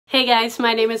Hey guys,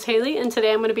 my name is Haley and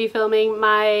today I'm going to be filming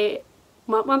my,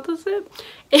 what month is it?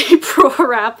 April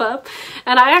wrap-up.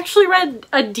 And I actually read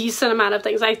a decent amount of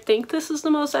things. I think this is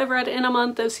the most I've read in a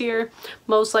month this year,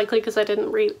 most likely because I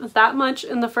didn't read that much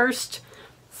in the first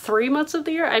 3 months of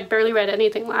the year. I barely read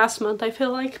anything last month, I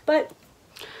feel like, but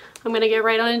I'm going to get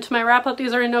right on into my wrap-up.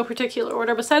 These are in no particular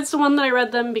order besides the one that I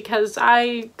read them because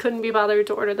I couldn't be bothered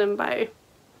to order them by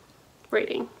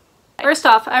rating. First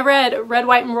off, I read Red,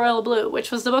 White, and Royal Blue,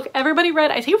 which was the book everybody read.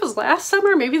 I think it was last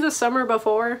summer, maybe the summer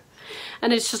before.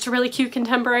 And it's just a really cute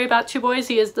contemporary about two boys.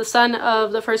 He is the son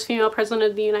of the first female president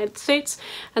of the United States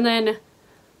and then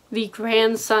the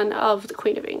grandson of the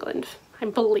Queen of England, I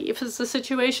believe is the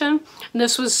situation. And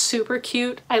this was super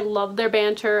cute. I loved their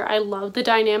banter. I loved the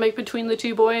dynamic between the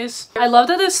two boys. I love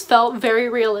that this felt very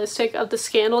realistic of the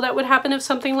scandal that would happen if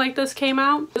something like this came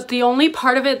out. But the only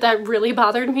part of it that really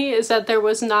bothered me is that there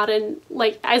was not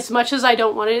like, as much as I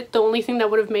don't want it, the only thing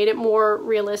that would have made it more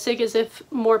realistic is if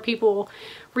more people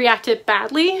reacted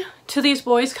badly to these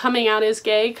boys coming out as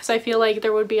gay, because I feel like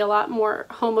there would be a lot more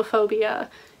homophobia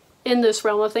in this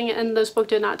realm of thing, and this book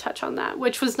did not touch on that,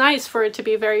 which was nice for it to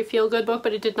be a very feel-good book,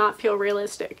 but it did not feel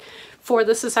realistic for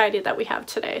the society that we have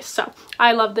today. So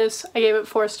I love this. I gave it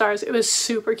 4 stars. It was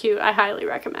super cute. I highly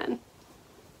recommend.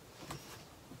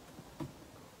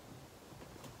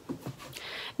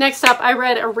 Next up, I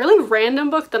read a really random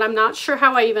book that I'm not sure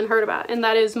how I even heard about, and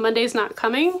that is Monday's Not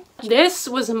Coming. This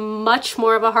was much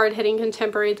more of a hard-hitting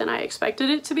contemporary than I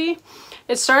expected it to be.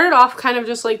 It started off kind of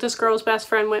just like this girl's best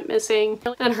friend went missing,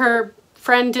 and her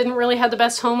friend didn't really have the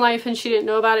best home life and she didn't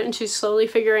know about it, and she's slowly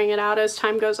figuring it out as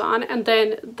time goes on. And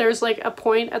then there's like a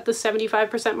point at the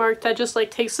 75% mark that just like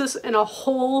takes this in a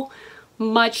whole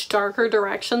much darker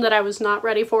direction that I was not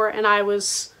ready for, and it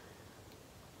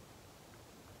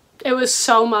was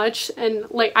so much, and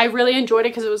like I really enjoyed it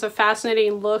because it was a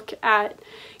fascinating look at,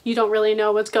 you don't really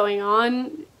know what's going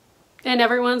on in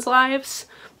everyone's lives,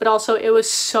 but also it was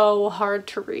so hard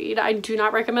to read. I do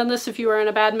not recommend this if you are in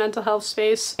a bad mental health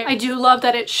space. I do love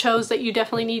that it shows that you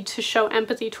definitely need to show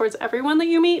empathy towards everyone that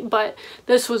you meet, but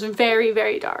this was very,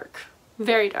 very dark.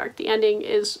 Very dark. The ending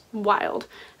is wild,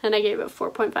 and I gave it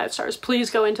 4.5 stars. Please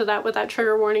go into that with that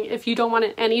trigger warning. If you don't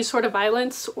want any sort of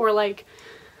violence or like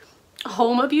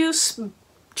home abuse,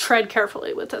 tread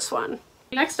carefully with this one.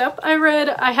 Next up, I read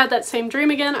I Had That Same Dream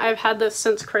Again. I've had this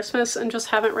since Christmas and just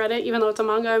haven't read it, even though it's a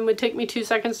manga and would take me 2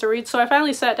 seconds to read. So I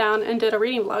finally sat down and did a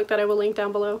reading vlog that I will link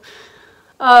down below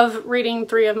of reading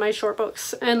 3 of my short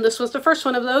books. And this was the first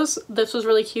one of those. This was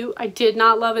really cute. I did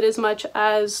not love it as much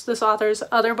as this author's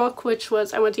other book, which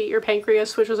was I Want to Eat Your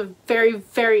Pancreas, which was a very,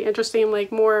 very interesting,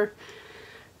 like more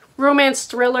romance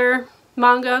thriller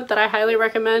manga that I highly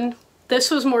recommend. This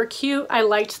was more cute. I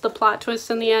liked the plot twist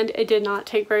in the end. It did not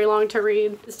take very long to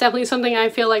read. It's definitely something I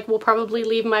feel like will probably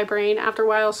leave my brain after a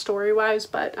while story-wise,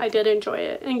 but I did enjoy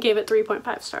it and gave it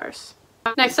 3.5 stars.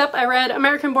 Next up, I read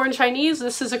American Born Chinese.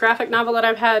 This is a graphic novel that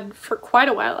I've had for quite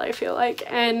a while, I feel like,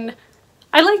 and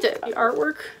I liked it. The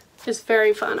artwork is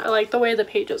very fun. I like the way the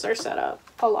pages are set up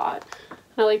a lot.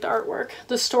 I like the artwork.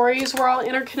 The stories were all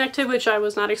interconnected, which I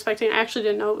was not expecting. I actually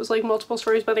didn't know it was like multiple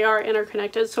stories, but they are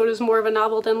interconnected, so it is more of a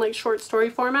novel than like short story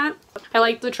format. I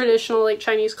liked the traditional like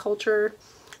Chinese culture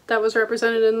that was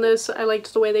represented in this. I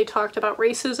liked the way they talked about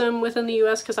racism within the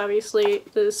US, because obviously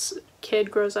this kid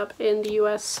grows up in the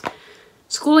US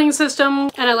schooling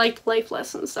system, and I liked life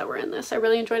lessons that were in this. I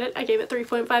really enjoyed it. I gave it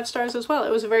 3.5 stars as well.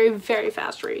 It was a very, very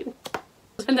fast read.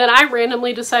 And then I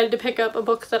randomly decided to pick up a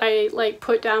book that I like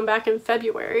put down back in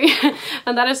February,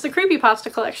 and that is the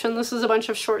Creepypasta collection. This is a bunch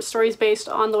of short stories based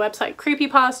on the website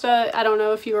Creepypasta. I don't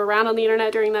know if you were around on the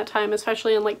internet during that time,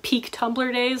 especially in like peak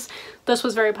Tumblr days. This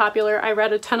was very popular. I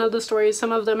read a ton of the stories.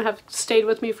 Some of them have stayed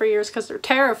with me for years because they're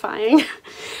terrifying.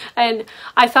 And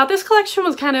I thought this collection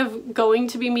was kind of going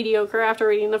to be mediocre after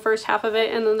reading the first half of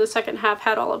it, and then the second half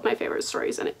had all of my favorite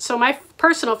stories in it. So my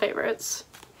personal favorites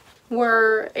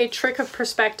were A Trick of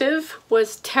Perspective,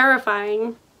 was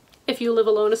terrifying if you live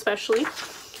alone especially.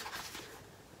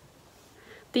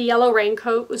 The Yellow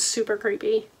Raincoat was super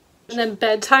creepy. And then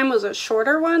Bedtime was a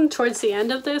shorter one towards the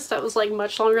end of this that was like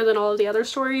much longer than all of the other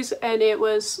stories, and it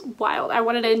was wild. I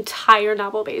wanted an entire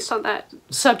novel based on that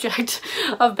subject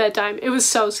of bedtime. It was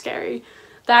so scary.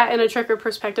 That and A Trick of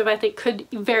Perspective I think could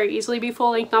very easily be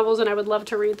full-length novels, and I would love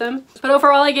to read them. But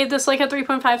overall I gave this like a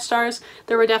 3.5 stars.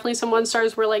 There were definitely some 1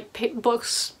 stars where like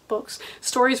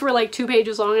stories were like 2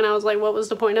 pages long, and I was like, what was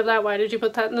the point of that? Why did you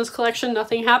put that in this collection?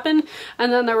 Nothing happened.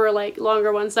 And then there were like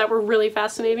longer ones that were really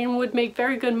fascinating and would make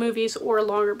very good movies or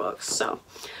longer books. So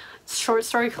short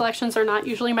story collections are not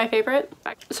usually my favorite,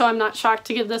 so I'm not shocked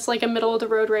to give this like a middle of the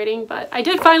road rating, but I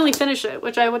did finally finish it,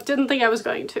 which I didn't think I was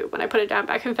going to when I put it down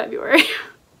back in February.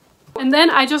 And then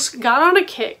I just got on a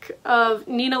kick of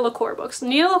Nina LaCour books.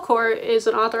 Nina LaCour is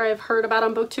an author I've heard about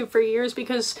on BookTube for years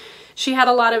because she had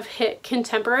a lot of hit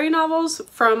contemporary novels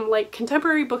from like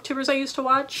contemporary booktubers I used to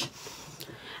watch,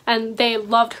 and they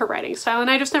loved her writing style, and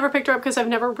I just never picked her up because I've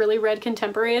never really read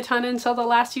contemporary a ton until the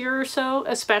last year or so.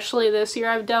 Especially this year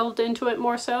I've delved into it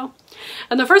more so.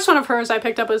 And the first one of hers I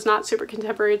picked up was not super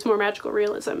contemporary, it's more magical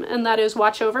realism, and that is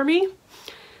Watch Over Me.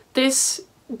 This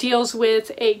deals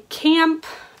with a camp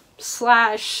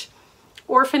slash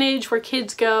orphanage where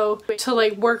kids go to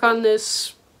like work on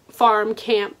this farm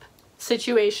camp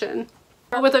situation,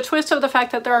 with a twist of the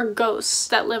fact that there are ghosts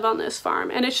that live on this farm,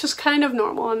 and it's just kind of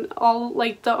normal, and all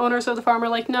like the owners of the farm are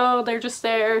like, no, they're just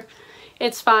there,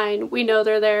 it's fine, we know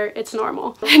they're there, it's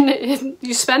normal. And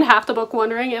you spend half the book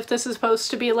wondering if this is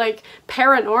supposed to be like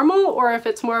paranormal or if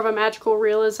it's more of a magical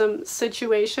realism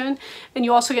situation. And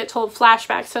you also get told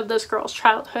flashbacks of this girl's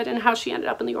childhood and how she ended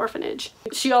up in the orphanage.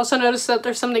 She also noticed that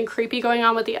there's something creepy going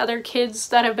on with the other kids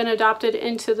that have been adopted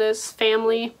into this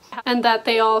family, and that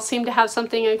they all seem to have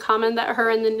something in common that her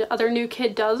and the other new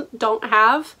kid don't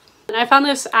have. And I found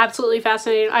this absolutely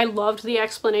fascinating. I loved the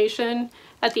explanation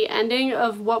at the ending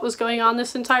of what was going on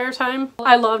this entire time.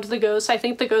 I loved the ghost. I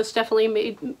think the ghost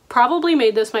definitely probably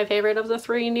made this my favorite of the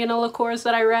three Nina LaCours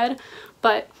that I read,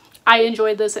 but I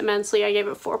enjoyed this immensely. I gave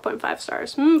it 4.5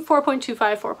 stars. 4.25,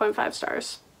 4.5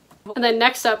 stars. And then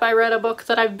next up, I read a book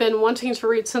that I've been wanting to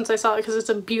read since I saw it because it's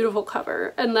a beautiful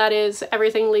cover, and that is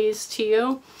Everything Leads to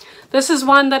You. This is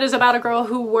one that is about a girl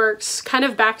who works kind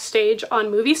of backstage on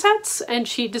movie sets, and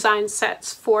she designs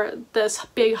sets for this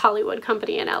big Hollywood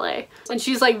company in LA. And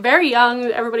she's like very young.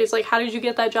 Everybody's like, how did you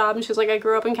get that job? And she's like, I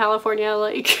grew up in California.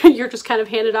 Like, you're just kind of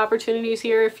handed opportunities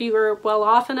here if you were well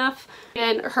off enough.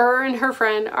 And her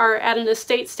friend are at an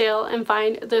estate sale and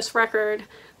find this record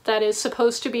that is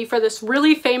supposed to be for this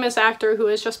really famous actor who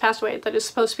has just passed away, that is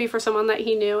supposed to be for someone that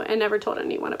he knew and never told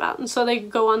anyone about. And so they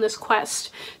go on this quest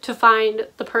to find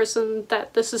the person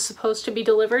that this is supposed to be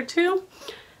delivered to.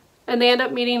 And they end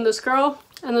up meeting this girl,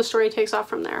 and the story takes off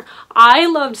from there. I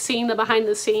loved seeing the behind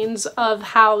the scenes of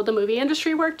how the movie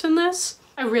industry worked in this.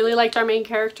 I really liked our main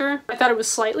character. I thought it was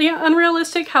slightly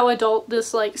unrealistic how adult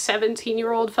this like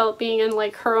 17-year-old felt being in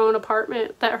like her own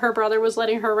apartment that her brother was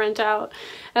letting her rent out,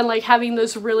 and like having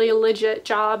this really legit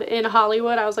job in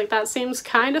Hollywood. I was like, that seems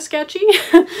kind of sketchy.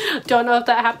 Don't know if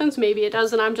that happens. Maybe it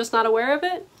does and I'm just not aware of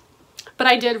it. But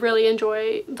I did really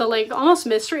enjoy the like almost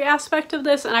mystery aspect of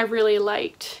this, and I really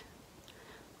liked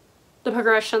the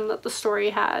progression that the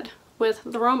story had with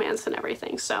the romance and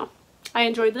everything. So I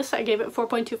enjoyed this. I gave it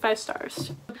 4.25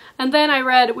 stars. And then I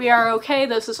read We Are Okay.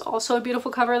 This is also a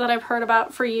beautiful cover that I've heard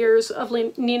about for years of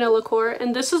Nina LaCour,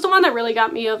 and this is the one that really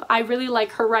got me. I really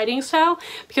like her writing style,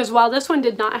 because while this one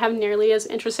did not have nearly as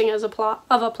interesting as a plot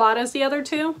as the other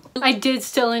two, I did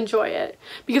still enjoy it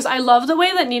because I love the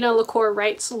way that Nina LaCour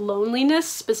writes loneliness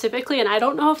specifically, and I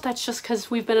don't know if that's just because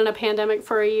we've been in a pandemic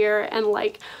for a year and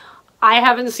like I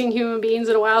haven't seen human beings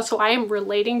in a while, so I am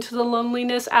relating to the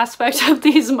loneliness aspect of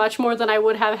these much more than I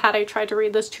would have had I tried to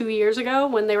read this 2 years ago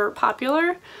when they were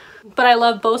popular. But I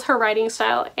love both her writing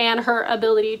style and her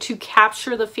ability to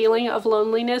capture the feeling of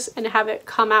loneliness and have it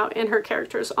come out in her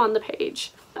characters on the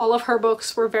page. All of her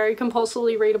books were very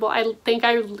compulsively readable. I think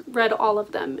I read all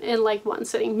of them in like one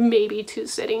sitting, maybe 2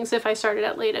 sittings if I started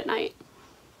at late at night.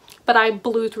 But I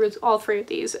blew through all 3 of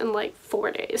these in like 4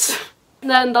 days.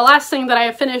 Then the last thing that I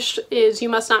have finished is You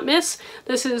Must Not Miss.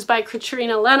 This is by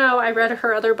Katrina Leno. I read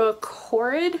her other book,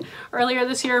 Horrid, earlier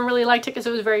this year and really liked it because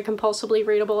it was very compulsively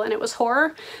readable and it was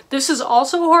horror. This is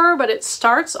also horror, but it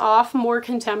starts off more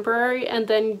contemporary and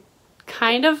then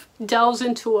kind of delves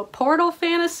into a portal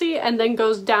fantasy and then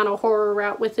goes down a horror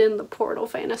route within the portal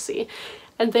fantasy.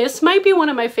 And this might be one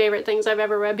of my favorite things I've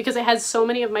ever read because it has so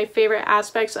many of my favorite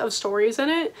aspects of stories in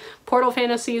it. Portal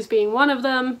fantasies being one of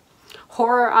them.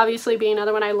 Horror obviously being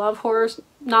another one. I love horror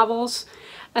novels.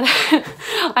 And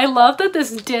I love that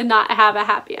this did not have a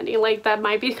happy ending. Like, that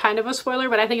might be kind of a spoiler,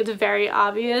 but I think it's very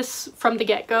obvious from the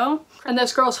get-go. And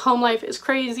this girl's home life is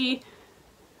crazy.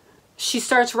 She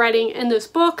starts writing in this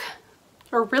book,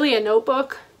 or really a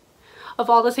notebook, of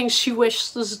all the things she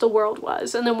wishes the world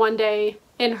was. And then one day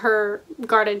in her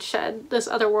garden shed, this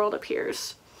other world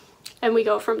appears. And we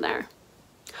go from there.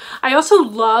 I also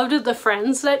loved the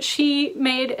friends that she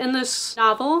made in this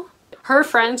novel. Her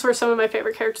friends were some of my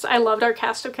favorite characters. I loved our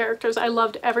cast of characters. I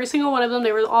loved every single one of them.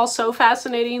 They were all so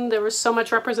fascinating. There was so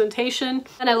much representation.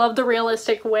 And I loved the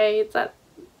realistic way that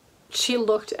she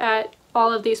looked at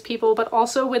all of these people, but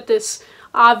also with this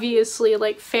obviously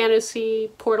like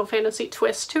fantasy, portal fantasy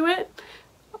twist to it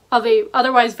of a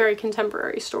otherwise very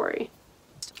contemporary story.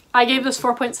 I gave this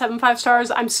 4.75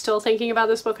 stars. I'm still thinking about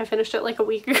this book. I finished it like a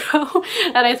week ago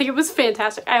and I think it was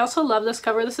fantastic. I also love this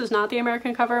cover. This is not the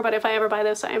American cover, but if I ever buy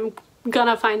this, I'm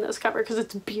gonna find this cover because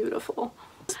it's beautiful.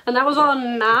 And that was all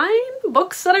 9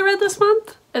 books that I read this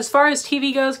month. As far as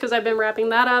TV goes, because I've been wrapping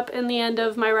that up in the end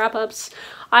of my wrap-ups,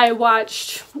 I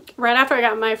watched right after I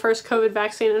got my first COVID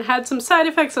vaccine and had some side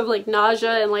effects of like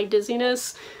nausea and like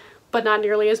dizziness, but not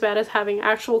nearly as bad as having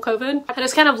actual COVID. I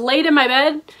just kind of laid in my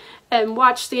bed and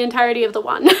watched the entirety of The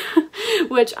One,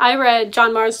 which I read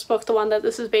John Marrs' book, The One that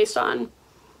this is based on,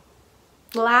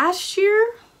 last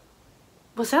year?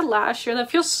 Was that last year? That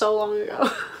feels so long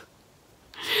ago.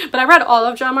 But I read all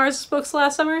of John Marrs' books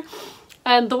last summer,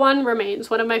 and The One remains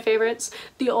one of my favorites.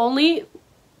 The only,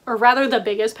 or rather the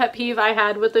biggest pet peeve I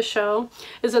had with the show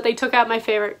is that they took out my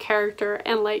favorite character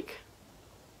and like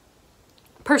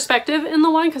perspective in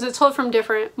The One, because it's told from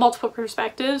multiple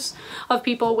perspectives of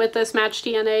people with this match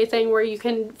DNA thing where you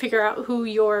can figure out who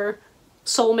your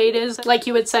soulmate is. Like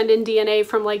you would send in DNA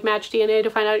from like match DNA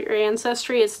to find out your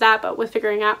ancestry. It's that, but with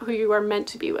figuring out who you are meant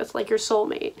to be with, like your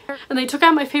soulmate. And they took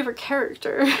out my favorite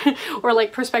character or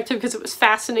like perspective because it was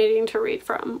fascinating to read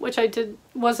from, which I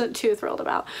wasn't too thrilled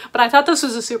about. But I thought this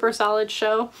was a super solid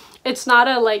show. It's not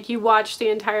a like you watch the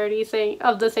entirety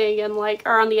of the thing and like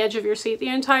are on the edge of your seat the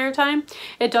entire time.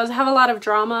 It does have a lot of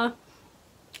drama.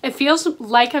 It feels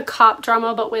like a cop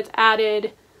drama, but with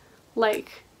added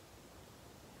like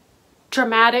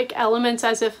dramatic elements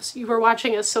as if you were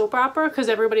watching a soap opera, because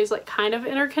everybody's like kind of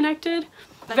interconnected.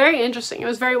 Very interesting. It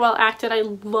was very well acted. I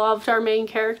loved our main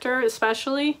character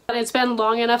especially. And it's been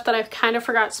long enough that I've kind of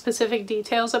forgot specific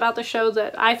details about the show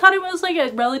that I thought it was like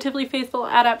a relatively faithful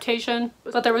adaptation,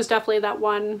 but there was definitely that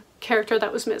one character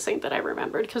that was missing that I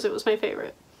remembered because it was my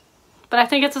favorite. But I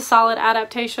think it's a solid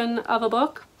adaptation of a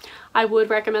book. I would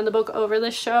recommend the book over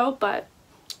this show, but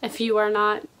if you are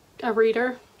not a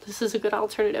reader, this is a good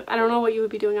alternative. I don't know what you would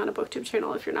be doing on a booktube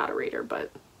channel if you're not a reader, but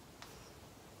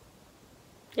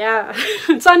yeah.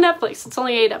 It's on Netflix. It's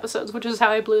only 8 episodes, which is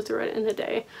how I blew through it in a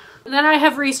day. And then I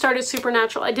have restarted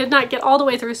Supernatural. I did not get all the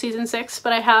way through season 6,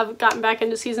 but I have gotten back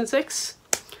into season 6.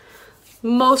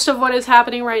 Most of what is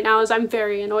happening right now is I'm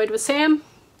very annoyed with Sam.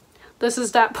 This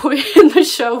is that point in the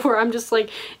show where I'm just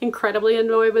like incredibly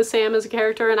annoyed with Sam as a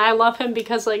character, and I love him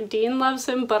because like Dean loves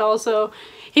him, but also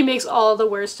he makes all the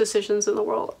worst decisions in the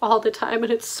world all the time,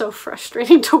 and it's so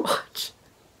frustrating to watch.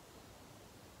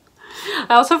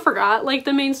 I also forgot like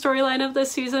the main storyline of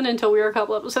this season until we were a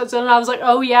couple episodes in, and I was like,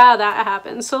 oh yeah, that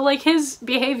happened. So like his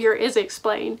behavior is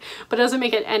explained, but it doesn't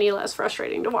make it any less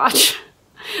frustrating to watch.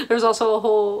 There's also a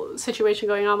whole situation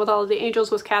going on with all of the angels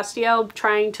with Castiel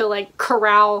trying to like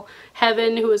corral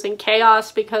Heaven, who is in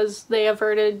chaos because they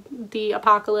averted the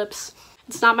apocalypse.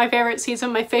 It's not my favorite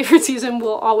season. My favorite season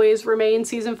will always remain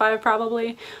season 5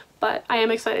 probably, but I am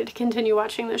excited to continue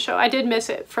watching this show. I did miss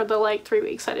it for the like 3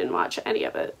 weeks I didn't watch any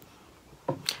of it.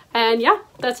 And yeah,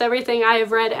 that's everything I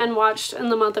have read and watched in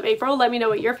the month of April. Let me know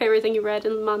what your favorite thing you read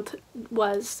in the month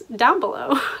was down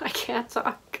below. I can't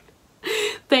talk.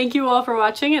 Thank you all for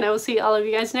watching, and I will see all of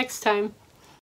you guys next time.